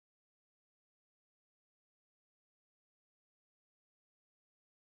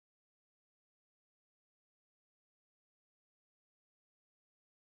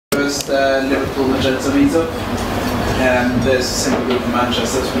first Liverpool Magento Meetup. There's a simple group in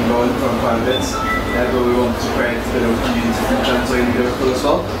Manchester that's been going for quite a bit, but we want to create a bit of a community for Magento in Liverpool as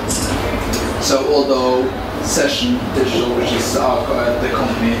well. So although Session Digital, which is the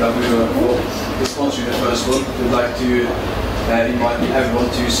company that we work for, is sponsoring the first one, we'd like to invite everyone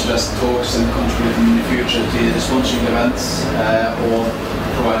to suggest talks and contribute in the future to either sponsoring events or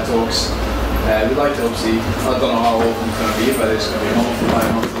provide talks. We'd like to obviously, I don't know how often it's going to be, but it's going to be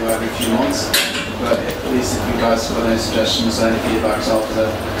monthly or every few months. But at least if you guys have any suggestions or any feedbacks after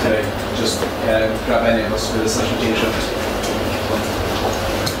today, just grab any of us with a session t-shirt.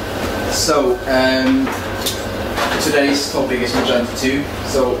 So, today's topic is Magento 2,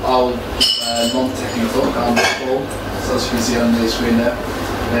 so I'll non-technical talk. I'm Paal, so as you can see on the screen there.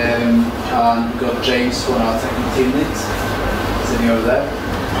 And we've got James, one of our technical team leads, sitting over there.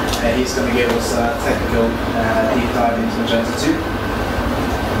 He's going to give us a technical deep dive into Magento 2.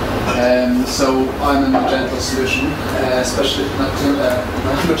 So I'm a Magento solution, especially not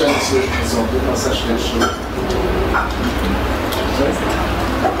Magento solution consultant, but Session Digital.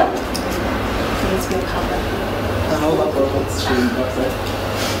 Needs to be a cover. Hold up, I'll the screen back there.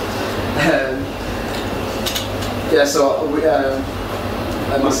 Yeah, so we,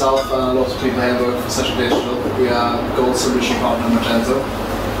 myself and a lot of people here work for Session Digital. We are Gold Solution Partner Magento.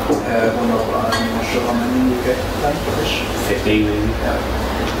 I'm not sure how many in the UK, 10-ish? 15 maybe.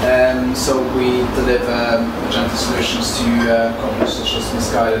 Yeah. So we deliver Magento solutions to companies such as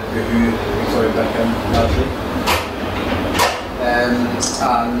Misguided, Boohoo, Victoria Beckham, Ladley.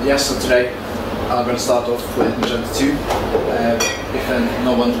 And yeah, so today I'm going to start off with Magento 2. If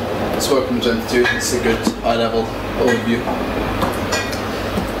no one has worked with Magento 2, it's a good high-level overview.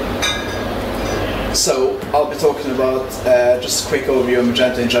 So I'll be talking about just a quick overview of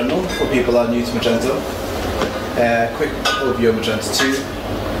Magento in general for people that are new to Magento. Quick overview of Magento 2.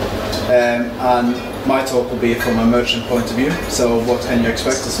 And my talk will be from a merchant point of view. So what can you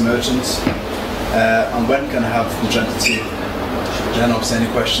expect as a merchant? And when can I have Magento 2? Then obviously any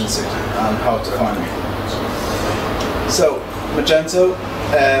questions and how to find me. So Magento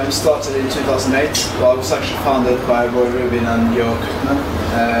started in 2008. Well, it was actually founded by Roy Rubin and Joe Kuttner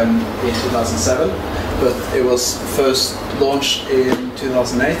in 2007, but it was first launched in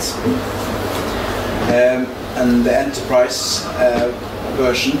 2008. And the enterprise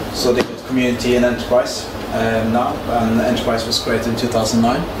version, so they got community and enterprise now, and the enterprise was created in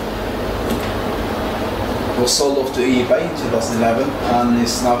 2009. It was sold off to eBay in 2011 and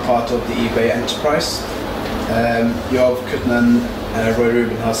is now part of the eBay enterprise. Joe Kuttner and Roy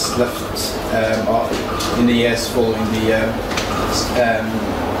Rubin has left in the years following the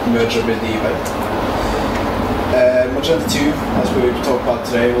merger with eBay. Magento 2, as we will talk about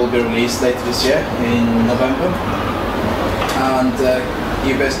today, will be released later this year in November. And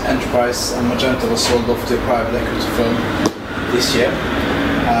eBay's enterprise and Magento was sold off to a private equity firm this year,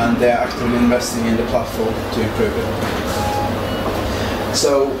 and they are actively investing in the platform to improve it.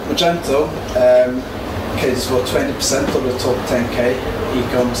 So Magento caters for 20% of the top 10k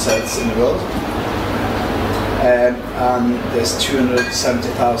e-com sites in the world, and there's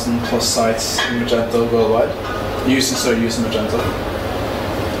 270,000 plus sites in Magento worldwide using Magento.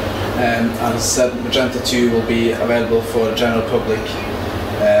 And as I said, Magento 2 will be available for the general public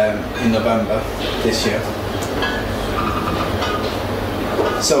in November this year.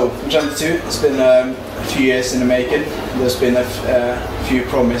 So Magento 2 has been a few years in the making. There's been a few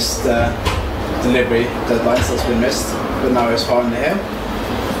promised delivery deadlines that's been missed, but now it's finally here.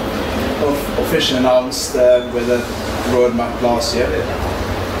 Officially announced with a roadmap last year,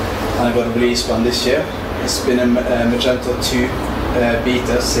 and I got a release one this year. It's been a Magento 2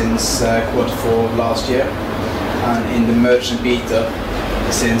 beta since Q4 of last year, and in the merchant beta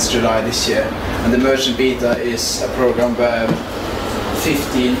since July this year. And the merchant beta is a program where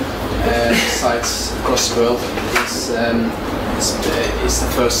 15 sites across the world is the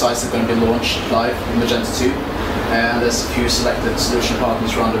first sites that are going to be launched live in Magento 2. And there's a few selected solution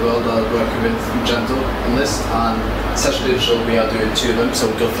partners around the world that are working with Magento on this. And Session Digital, we are doing 2 of them, so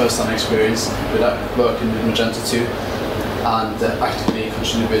we've got first-hand experience with that, working with Magento 2 and actively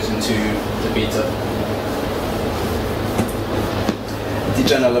contributing to the beta. The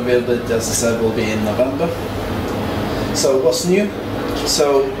general availability, as I said, will be in November. So what's new?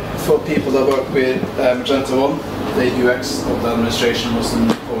 So for people that work with Magento 1, the UX of the administration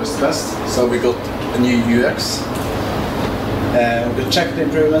wasn't always the best, so we got a new UX. We've got checked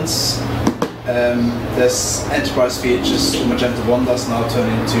improvements. There's enterprise features from Magento 1 that's now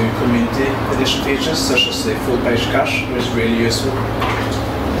turned into community edition features, such as the full page cache, which is really useful.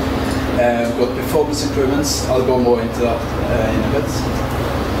 We've got performance improvements. I'll go more into that in a bit.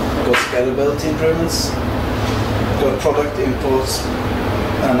 We've got scalability improvements. We've got product imports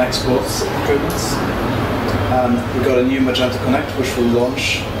and exports improvements. And we've got a new Magento Connect which will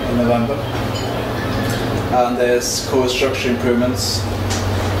launch in November. And there's code structure improvements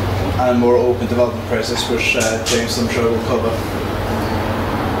and more open development process, which James I'm sure will cover.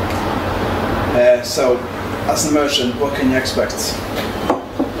 So, as a merchant, what can you expect?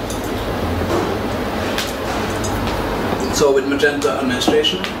 So with Magento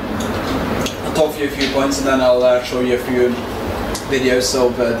administration, I'll talk to you a few points and then I'll show you a few videos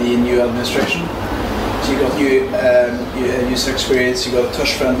of the new administration. So you've got new user experience, you've got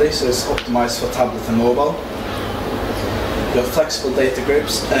touch friendly, so it's optimized for tablet and mobile. You've got flexible data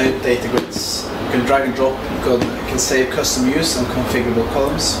grids. You can drag and drop, you can save custom use and configurable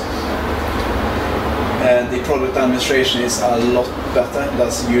columns. And the product administration is a lot better,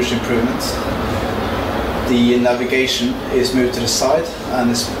 that's a huge improvement. The navigation is moved to the side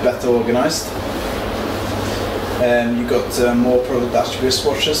and is better organized. You've got more product attribute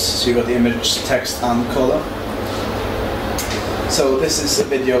swatches, so you've got the image, text and color. So this is a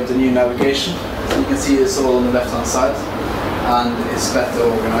video of the new navigation. You can see it's all on the left hand side and it's better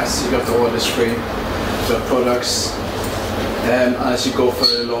organized. You've got the order screen, you've got products, and as you go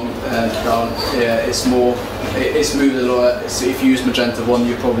further along down, it's moved a lot. So if you use Magento 1,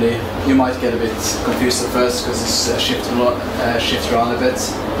 you might get a bit confused at first because it's shifted around a bit,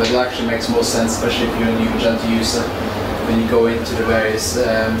 but it actually makes more sense, especially if you're a new Magento user. When you go into the various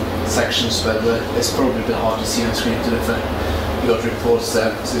sections, but it's probably a bit hard to see on the screen to differ. You've got reports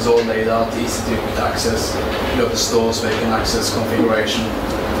there, so it's all laid out, easy to access. You've got the stores where you can access configuration.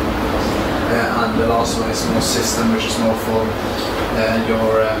 And the last one is more system, which is more for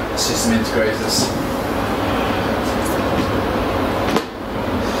your system integrators.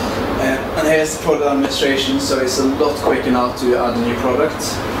 And here's the product administration, so it's a lot quicker now to add a new product.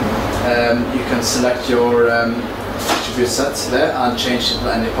 You can select your attribute set there and change it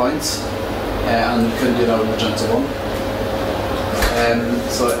at any point, and you can do that with Magento 1.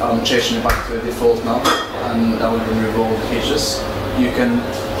 So I'm changing it back to the default now, and that will remove all the features. You can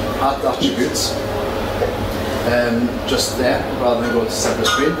add attributes just there, rather than go to separate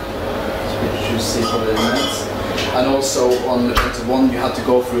screen, which you see probably in a minute. And also on Magento 1 you had to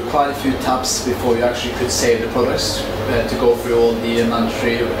go through quite a few tabs before you actually could save the products, to go through all the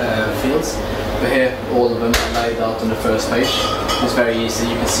mandatory fields. But here all of them are laid out on the first page. It's very easy,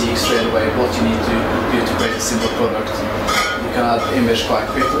 you can see straight away what you need to do to create a simple product. You can add image quite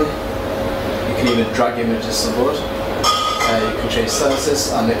quickly, you can even drag images on board. You can change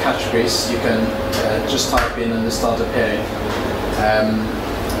services, and the categories you can just type in and they start appearing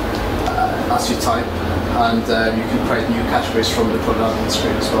as you type, and you can create new categories from the product on the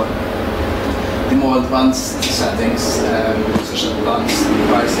screen as well. The more advanced settings, such as advanced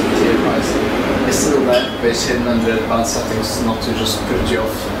pricing, tier pricing, is still there, but it's hidden under advanced settings not to just put you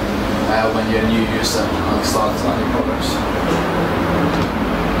off when you're a new user and start adding products.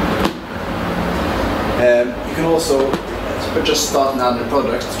 You can also just start an adding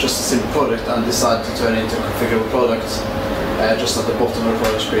product, just a simple product, and decide to turn it into a configurable product just at the bottom of the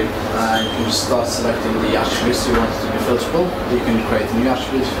product screen. And you can just start selecting the attributes you want to be filterable. You can create a new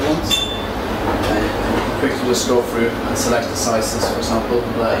attribute if you want. You can quickly just go through and select the sizes, for example,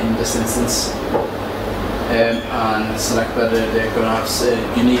 in this instance, and select whether they're going to have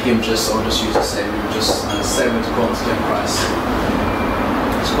unique images or just use the same images, and same with the quantity and price.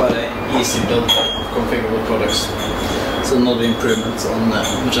 It's quite an easy build of configurable products. It's another improvement on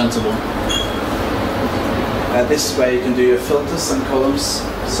Magento 1. This is where you can do your filters and columns,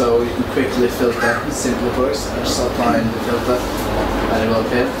 so you can quickly filter simple products. Just applying the filter and it will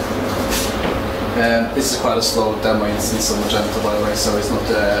appear. This is quite a slow demo instance of Magento, by the way, so it's not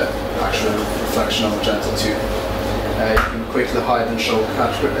the actual reflection of Magento 2. You can quickly hide and show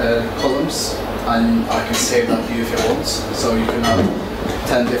columns, and I can save that view if you want. So you can have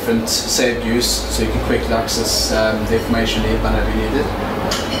 10 different saved views, so you can quickly access the information you need whenever you need it.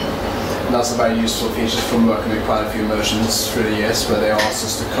 And that's a very useful feature from working with quite a few merchants through the years, where they ask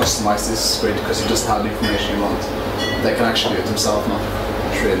us to customize this grid because you just have the information you want. They can actually do it themselves now.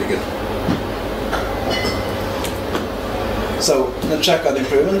 It's really good. So the checkout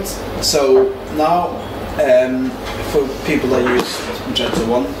improvement. So now for people that use Magento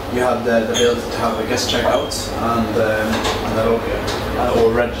 1, you have the ability to have a guest checkout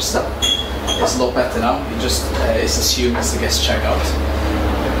or register. It's a lot better now. You just it's assumed it's a guest checkout.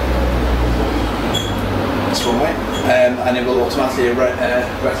 This one way, and it will automatically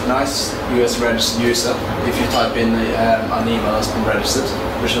recognize you as a registered user if you type in an email that's been registered,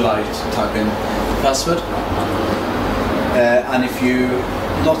 which allows you to type in the password. And if you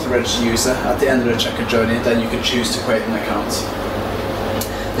not a registered user, at the end of the checkout journey, then you can choose to create an account.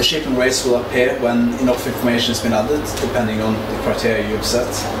 The shipping rates will appear when enough information has been added, depending on the criteria you've set.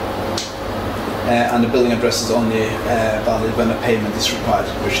 And the billing address is only valid when a payment is required,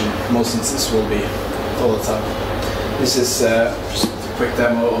 which in most instances will be all the time. This is just a quick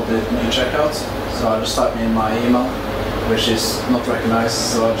demo of the new checkout. So I'll just type in my email, which is not recognized,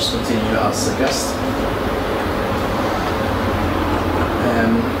 so I'll just continue as a guest.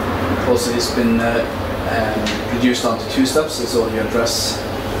 Also, it's been reduced down to 2 steps. It's all your address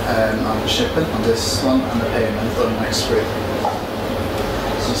and the shipping on this one, and the payment on the next screen.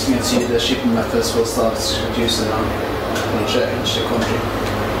 So as you can see, the shipping methods will start reducing now when you change the country.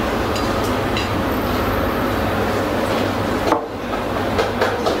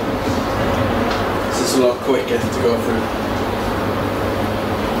 So it's a lot quicker to go through.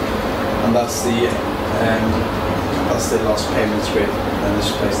 And that's the last payment screen, and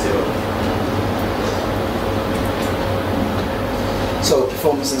just place the order. So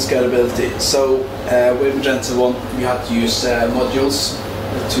performance and scalability. So with Magento 1, you have to use modules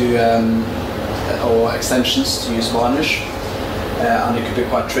or extensions to use Varnish, and it could be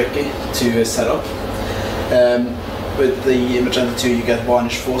quite tricky to set up. With the Magento 2, you get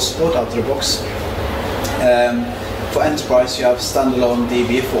Varnish 4 support out of the box. For enterprise, you have standalone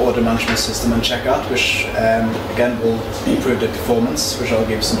DB for order management system and checkout, which again will improve the performance, which I'll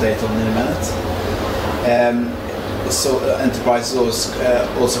give some data on in a minute. So enterprise is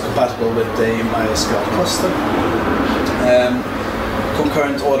also compatible with the MySQL cluster.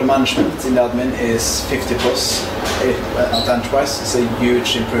 Concurrent order management in the admin is 50 plus at enterprise. It's a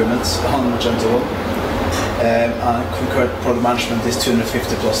huge improvement on Magento 1. And concurrent product management is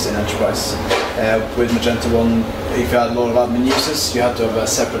 250 plus in enterprise. With Magento 1, if you had a lot of admin users, you have to have a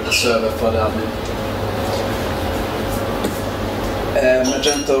separate server for the admin.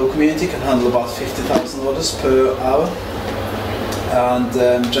 Magento community can handle about 50,000 orders per hour, and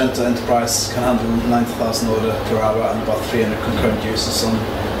Magento Enterprise can handle 90,000 orders per hour and about 300 concurrent users on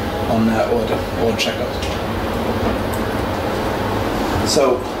order or checkout.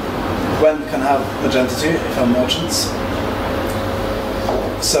 So, when can I have Magento 2 if I'm merchants?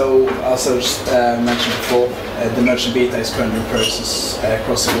 So, as I just mentioned before, the merchant beta is currently in process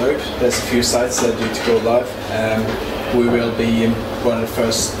across the globe. There's a few sites that are due to go live. We will be one of the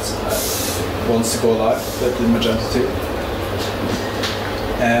first ones to go live with the Magento 2.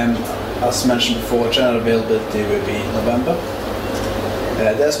 As mentioned before, general availability will be November.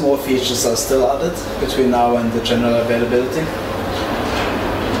 There's more features that are still added between now and the general availability.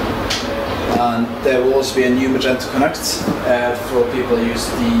 And there will also be a new Magento Connect for people who use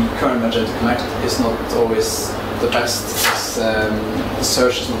the current Magento Connect. It's not always the best. The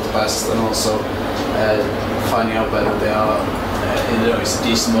search is not the best, and also finding out whether they are it's a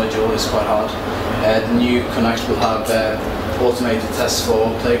decent module is quite hard. The new Connect will have automated tests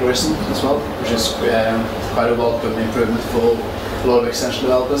for plagiarism as well, which is quite a welcome improvement for a lot of extension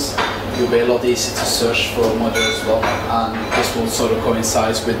developers. It will be a lot easier to search for modules as well, and this will sort of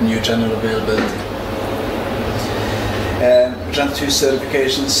coincide with new general availability. Magento 2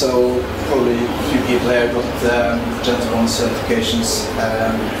 certifications, so probably a few people here got Magento 1 certifications,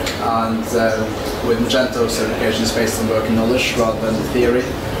 and with Magento certifications based on working knowledge rather than theory.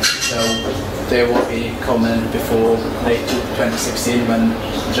 So they won't be coming before late 2016 when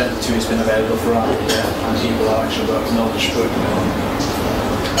Magento 2 has been available for around a year and people are actually working knowledge working on.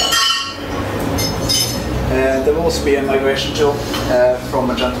 There will also be a migration tool from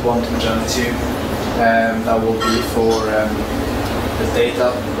Magento 1 to Magento 2. That will be for the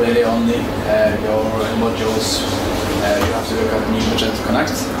data really only. Your modules, you have to look at new Magento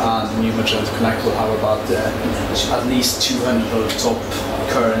Connect, and the new Magento Connect will have about at least 200 of the top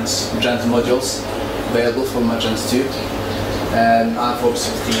current Magento modules available for Magento 2. And for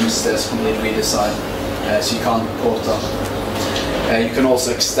specific themes, there's complete redesign, so you can't port on. You can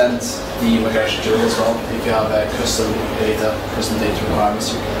also extend the migration tool as well. If you have custom data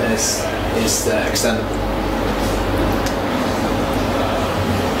requirements, it's extendable.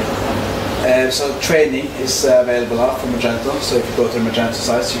 So training is available now from Magento. So if you go to the Magento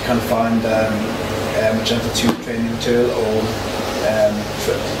site, you can find Magento 2 training material or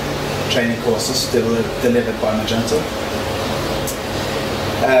training courses delivered by Magento.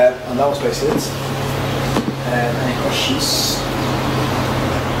 And that was basically it. Any questions?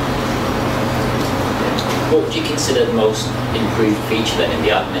 What would you consider the most improved feature then in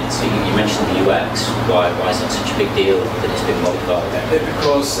the admin? So you mentioned the UX. Why is that such a big deal that it's been modified?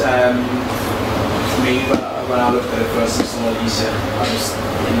 Because for me, when I looked at it first, it's a lot easier.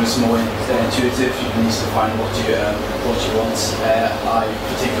 It was more intuitive. You can easily find what you want. I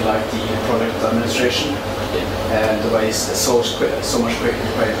particularly like the product administration. The way it's so much quicker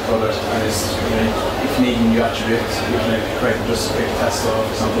to create a product, and it's, if you need a new attribute, you can create just a quick test, or for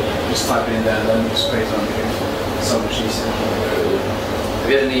example, just type it in there and then just create it on the computer. So much easier. Have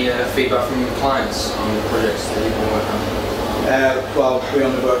you had any feedback from clients on the projects that you've been working on? Well, we're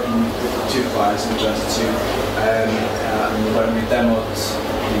only working with 2 clients in Magento 2, and when we demoed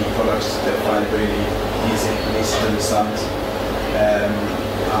the products, they find it really easy to understand. And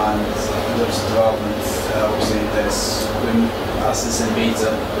in terms of development, obviously as it's in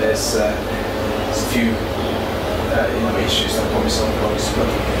beta, there's a few issues that probably some products, but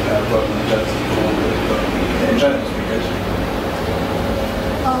working in Magento, in general, it's pretty good.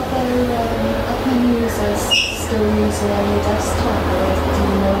 Are there admin users still using only desktop, or do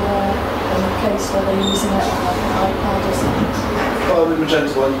you know in a case where they're using it on like an iPad or something? Well, with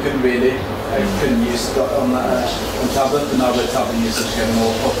Magento 1 you couldn't really. You couldn't use it on tablet, but now with tablet users are getting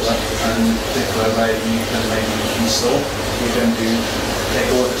more popular, and in particular where you can maybe install. You can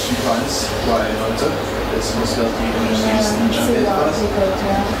take orders from clients via Meetup. There's a possibility you can just use the Magento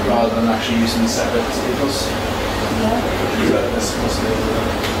interface rather than actually using separate vehicles. So that's a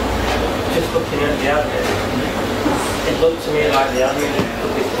possibility. Just looking at the admin, it looked to me like the admin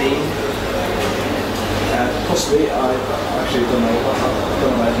could be themed. Possibly, I actually don't know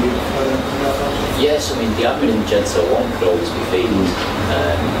about you. Yes, I mean the admin in Magento 1 could always be themed.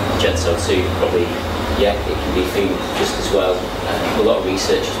 Magento 2 probably, yeah, it can be themed just as well. A lot of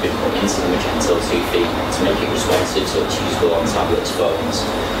research has been put into the Magento 2 theme to make it responsive, so it's usable on tablets, phones.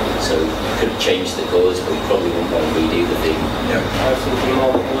 So you could change the colours, but you probably wouldn't want to redo the theme. Yeah. I was thinking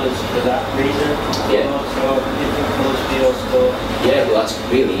more colours for that reason. Yeah. So different colours for your store. Yeah, well that's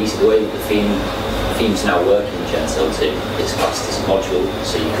really easy. The way that the themes now work in Magento 2, it's classed as a module,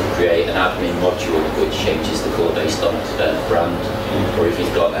 so you can create an admin module which changes the colour based on brand, or if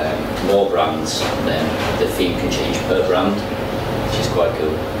you've got more brands, then the theme can change per brand, which is quite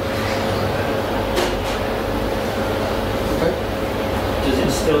cool. Does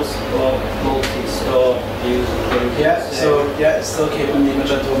it still support multi-store use? Yeah, it's still keeping the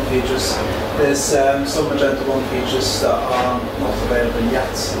Magento 1 features. There's some Magento 1 features that are not available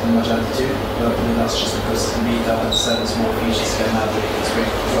yet in Magento 2, but I believe that's just because it's in beta and there's more features getting added to bring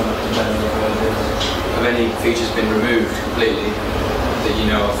product in general availability. Have any features been removed completely that you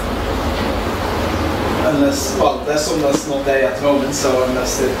know of? Unless, well, there's some that's not there at the moment, so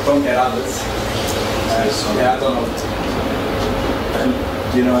unless they don't get added. Yeah, I don't know.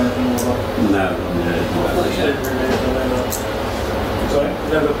 Do you know anything more about it? No. Sorry?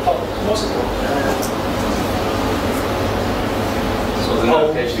 No, but Paal, what's it called? So the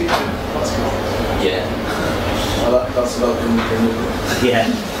notification. That's cool. Yeah. Well, that's welcome. Yeah.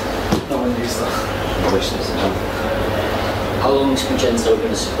 No one used that. I wish this had done. How long is Magento going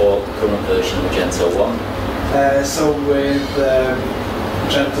to support the current version of Magento 1? So with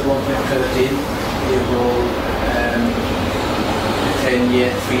Magento 1.13, it will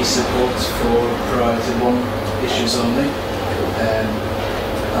 10-year free support for priority 1 issues only.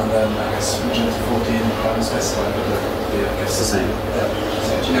 And then I guess Magento 14 can't specify, but yeah, I guess It's the same.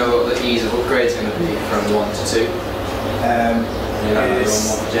 Do you know what the ease of upgrade is going to be from 1 to 2?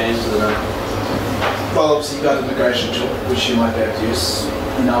 James, well, obviously you've got the migration tool, which you might be able to use.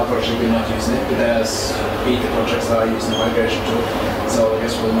 In our project we're not using it, but there's beta projects that are using the migration tool. So I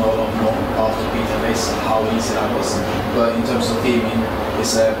guess we'll know a lot more after beta phase how easy that was. But in terms of theming,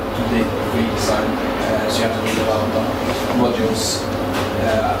 it's a complete redesign. So you have to redevelop the modules.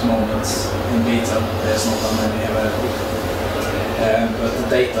 At the moment in beta, there's not that many available. But the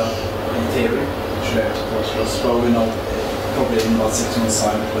data, in theory, should be able to work for us. But we know probably in about 6 months'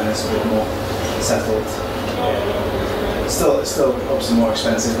 time when it's a bit more settled. Still obviously more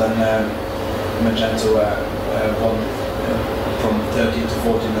expensive than Magento 1 from 13 to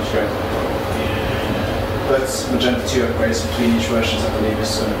 14 upgrade. But Magento 2 upgrades between each versions, I believe,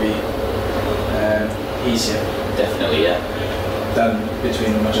 is going to be easier. Definitely, yeah. Than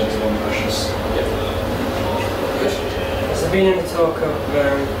between the Magento 1 versions. Yeah. Has there been any talk of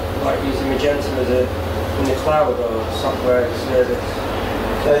like using Magento as in the cloud or software as a service?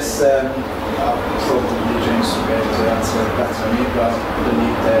 There's, I thought that James would be able to answer it better than me, but I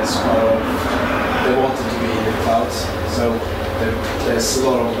believe there's quite a lot of, they want it to be in the cloud, so there's a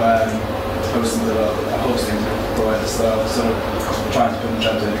lot of hosting providers that are sort of trying to put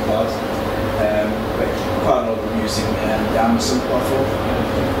Magento in the cloud. Quite a lot of them using the Amazon platform.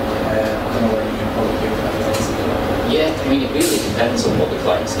 I don't know whether you can probably give that. Yeah, I mean, it really depends on what the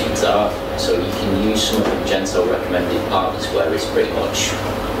client's needs are. So you can use some of the Magento recommended partners where it's pretty much,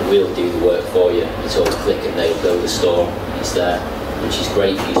 we'll do the work for you. It's all click and they'll build a store, it's there, which is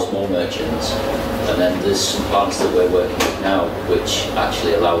great for you small merchants. And then there's some partners that we're working with now which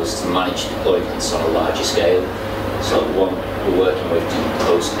actually allow us to manage deployments on a larger scale. So the one we're working with can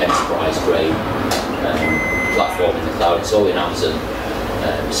host enterprise grade platform in the cloud. It's all in Amazon,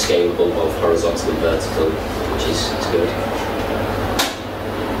 scalable both horizontal and vertical, which is good.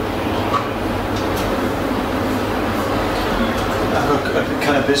 I've got a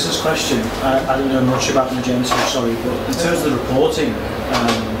kind of business question. I don't know much about Magento, sorry, but in terms of the reporting,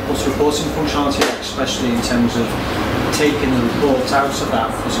 what's the reporting functionality like, especially in terms of taking the reports out of that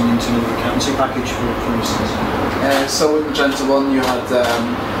as an internal accounting package, for instance? So with Magento 1 you had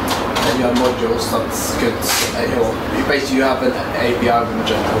modules that's good. Basically you have an API with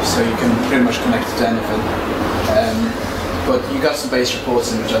Magento, so you can pretty much connect it to anything. But you got some base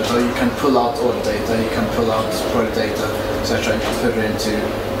reports in Magento. You can pull out order data, you can pull out product data, etc. You can put it into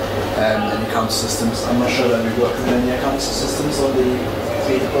any account systems. I'm not sure that we work with any account systems on the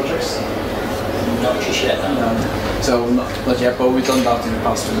beta projects. Not just yet, no. So not yet, but we've done that in the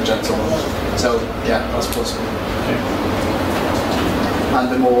past with Magento 1. So yeah, that's possible. Okay. And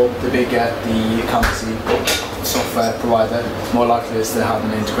the bigger the accountancy software provider, more likely is to have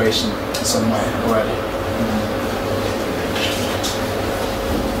an integration in some way already.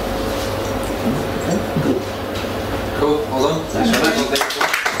 Cool, well done. Thanks very much.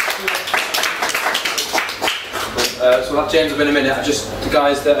 So we'll have James up in a minute. Just the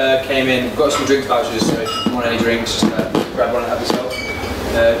guys that came in, we've got some drinks vouchers, so if you want any drinks, just grab one and have yourself.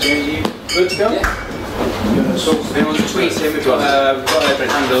 James, are you good to go? Yeah. So if anyone wants to tweet in, we've got a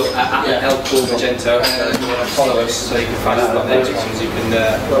handle at Liverpool Magento, and if you want to follow us so you can find out about the next ones, you can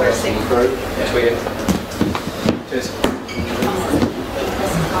tweet it. Cheers.